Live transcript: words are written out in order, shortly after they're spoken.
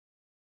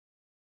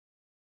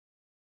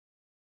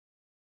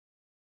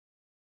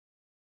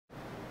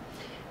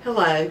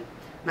Hello,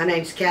 my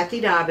name's Kathy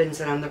Dobbins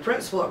and I'm the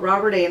principal at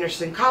Robert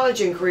Anderson College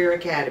and Career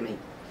Academy.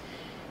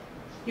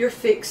 You're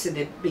fixing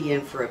to be in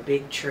for a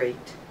big treat.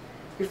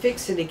 You're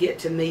fixing to get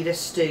to meet a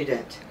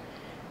student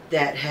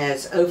that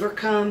has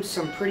overcome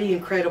some pretty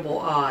incredible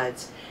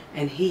odds,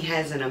 and he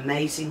has an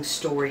amazing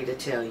story to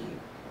tell you.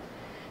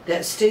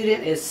 That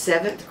student is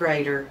 7th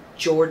grader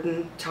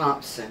Jordan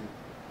Thompson.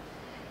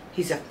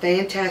 He's a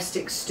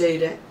fantastic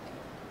student.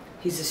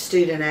 He's a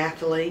student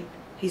athlete.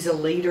 He's a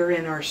leader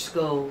in our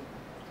school.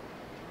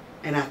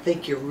 And I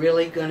think you're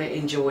really going to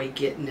enjoy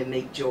getting to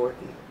meet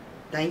Jordan.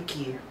 Thank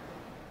you.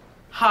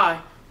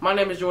 Hi, my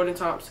name is Jordan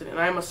Thompson, and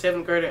I am a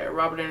 7th grader at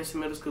Robert Anderson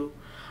Middle School.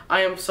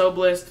 I am so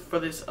blessed for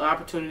this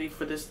opportunity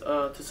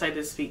to say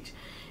this speech.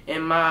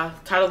 And my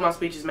title of my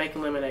speech is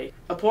Making Lemonade.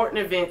 Important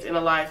events in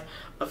a life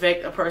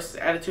affect a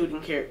person's attitude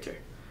and character.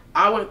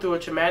 I went through a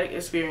traumatic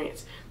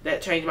experience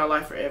that changed my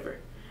life forever.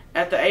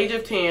 At the age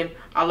of 10,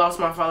 I lost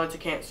my father to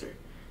cancer.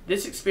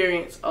 This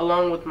experience,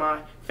 along with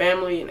my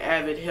family and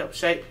Avid, helped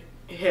shape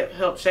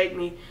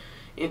me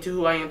into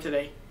who I am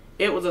today.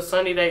 It was a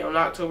sunny day on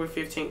October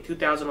 15,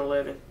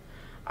 2011.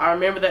 I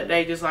remember that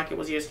day just like it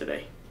was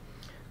yesterday.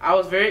 I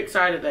was very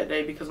excited that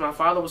day because my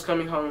father was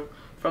coming home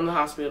from the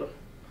hospital.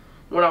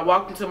 When I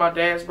walked into my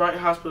dad's bright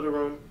hospital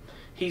room,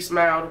 he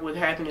smiled with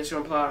happiness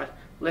and replied,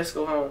 "Let's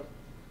go home."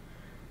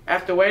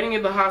 After waiting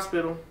in the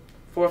hospital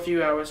for a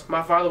few hours,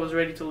 my father was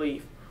ready to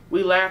leave.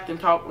 We laughed and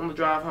talked on the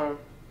drive home.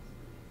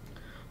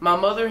 My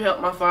mother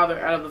helped my father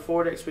out of the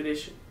Ford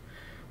Expedition.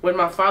 When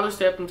my father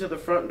stepped into the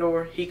front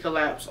door, he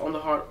collapsed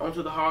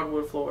onto the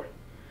hardwood floor.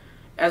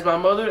 As my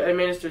mother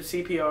administered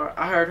CPR,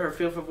 I heard her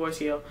fearful voice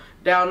yell,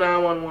 "Dial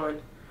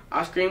 911.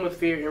 I screamed with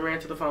fear and ran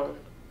to the phone.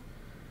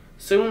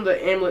 Soon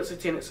the ambulance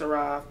attendants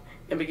arrived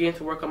and began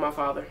to work on my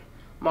father.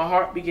 My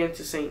heart began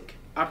to sink.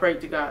 I prayed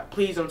to God,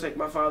 "Please don't take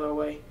my father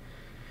away."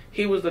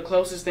 He was the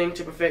closest thing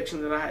to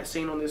perfection that I had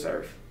seen on this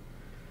earth.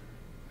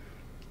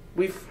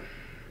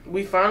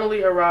 We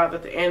finally arrived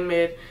at the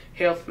AnMed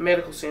Health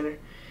Medical Center,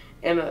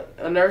 and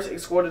a nurse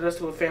escorted us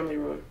to a family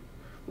room.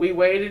 We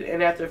waited,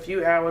 and after a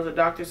few hours, the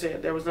doctor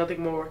said there was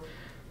nothing more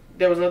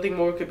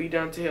could be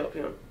done to help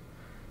him.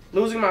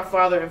 Losing my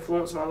father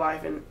influenced my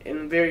life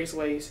in various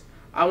ways.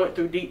 I went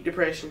through deep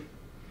depression.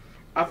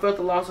 I felt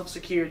the loss of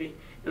security,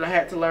 and I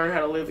had to learn how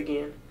to live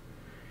again.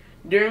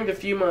 During the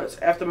few months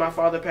after my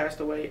father passed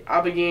away, I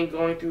began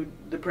going through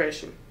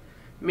depression.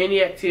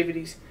 Many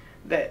activities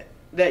that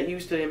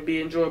used to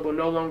be enjoyable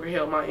no longer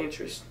held my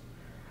interest.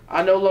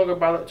 I no longer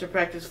bothered to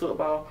practice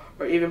football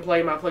or even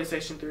play my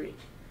PlayStation 3.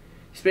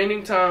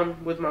 Spending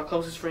time with my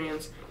closest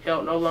friends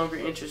held no longer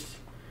interest,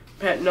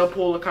 had no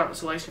pull or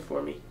consolation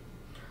for me.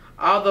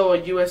 Although a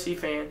USC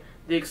fan,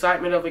 the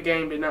excitement of a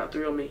game did not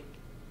thrill me.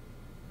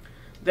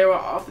 There were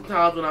often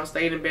times when I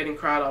stayed in bed and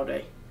cried all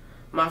day.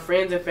 My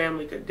friends and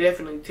family could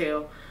definitely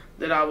tell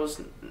that I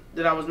was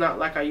not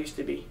like I used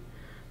to be.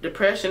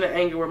 Depression and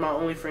anger were my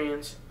only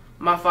friends.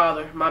 My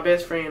father, my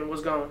best friend,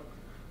 was gone.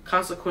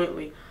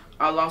 Consequently,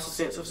 I lost a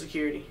sense of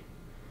security.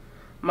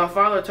 My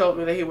father told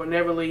me that he would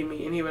never leave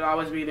me and he would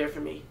always be there for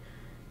me.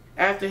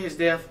 After his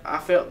death, I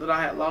felt that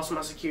I had lost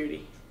my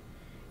security.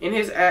 In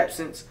his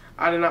absence,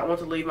 I did not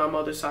want to leave my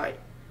mother's sight.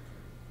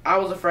 I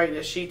was afraid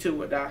that she too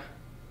would die.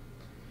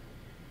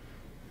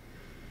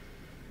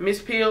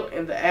 Miss Peel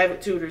and the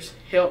Avid tutors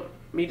helped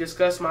me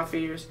discuss my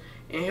fears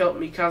and helped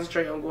me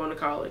concentrate on going to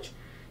college.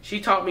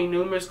 She taught me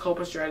numerous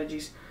coping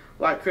strategies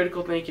like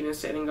critical thinking and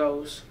setting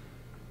goals.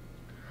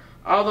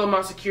 Although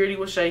my security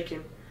was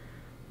shaken,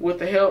 with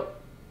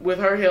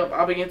her help,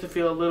 I began to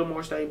feel a little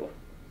more stable.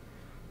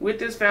 With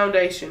this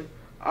foundation,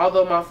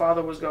 although my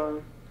father was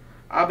gone,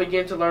 I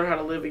began to learn how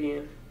to live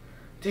again.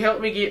 To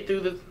help me get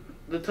through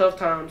the tough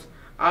times,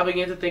 I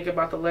began to think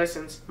about the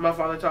lessons my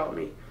father taught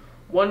me.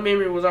 One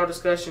memory was our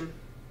discussion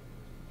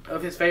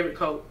of his favorite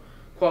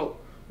quote,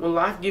 "When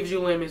life gives you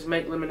lemons,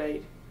 make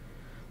lemonade."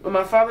 When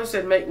my father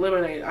said make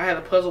lemonade, I had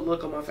a puzzled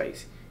look on my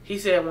face. He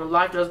said, "When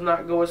life does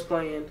not go as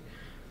planned,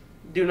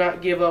 do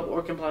not give up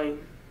or complain.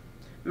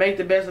 Make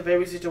the best of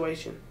every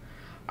situation."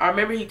 I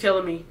remember he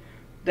telling me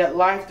that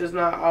life does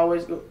not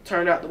always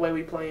turn out the way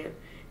we plan,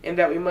 and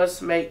that we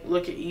must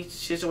look at each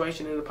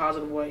situation in a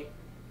positive way.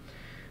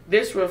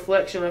 This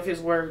reflection of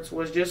his words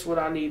was just what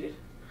I needed.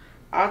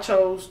 I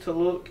chose to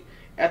look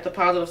at the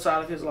positive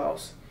side of his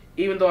loss.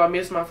 Even though I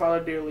miss my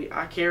father dearly,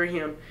 I carry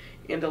him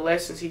and the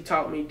lessons he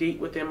taught me deep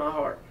within my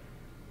heart.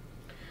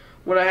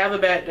 When I have a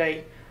bad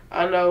day,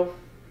 I know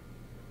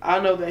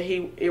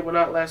that it will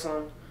not last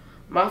long.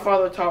 My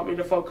father taught me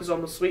to focus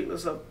on the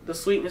sweetness of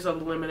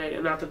the lemonade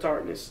and not the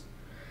tartness.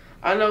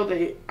 I know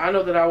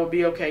that I will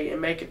be okay and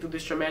make it through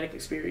this traumatic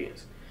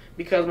experience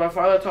because my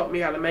father taught me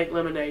how to make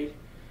lemonade.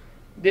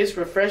 This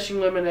refreshing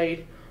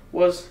lemonade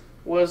was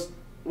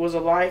a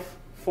life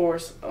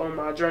force on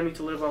my journey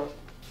to live on.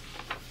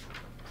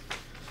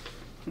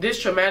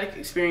 This traumatic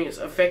experience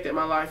affected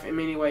my life in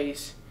many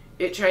ways.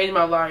 It changed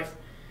my life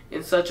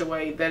in such a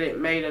way that it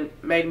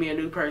made me a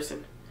new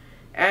person.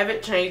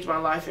 Avid changed my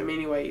life in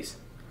many ways.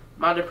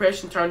 My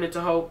depression turned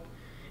into hope,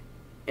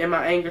 and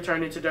my anger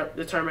turned into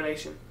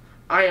determination.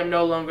 I am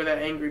no longer that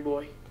angry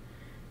boy.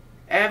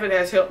 AVID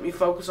has helped me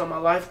focus on my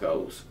life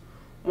goals.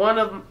 One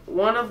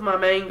of my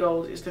main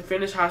goals is to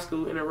finish high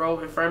school and enroll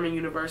in Furman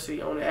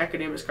University on an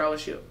academic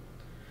scholarship.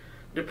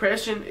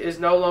 Depression is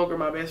no longer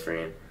my best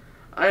friend.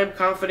 I am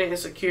confident and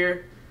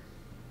secure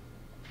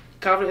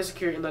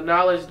in the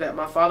knowledge that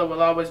my Father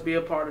will always be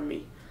a part of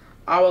me.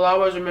 I will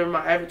always remember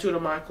my AVID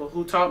tutor Michael,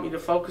 who taught me to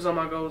focus on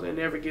my goals and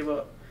never give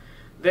up.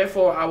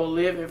 Therefore, I will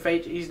live and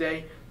face each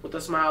day with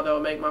a smile that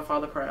will make my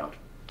Father proud.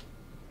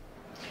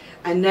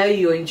 I know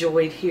you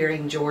enjoyed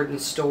hearing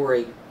Jordan's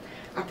story.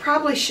 I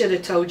probably should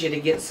have told you to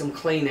get some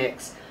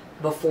Kleenex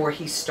before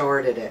he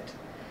started it.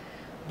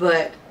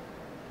 But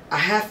I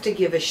have to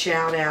give a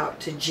shout out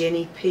to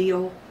Jenny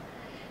Peel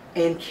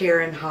and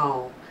Karen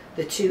Hall,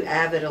 the two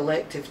AVID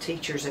elective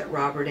teachers at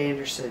Robert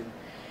Anderson.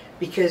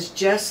 Because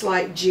just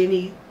like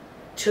Jenny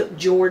took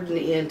Jordan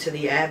into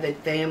the AVID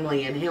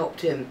family and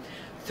helped him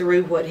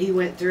through what he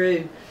went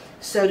through,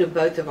 so do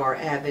both of our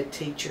AVID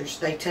teachers.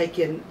 They take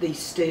in these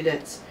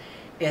students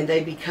and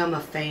they become a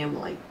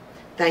family.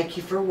 Thank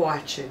you for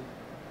watching.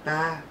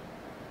 Bye.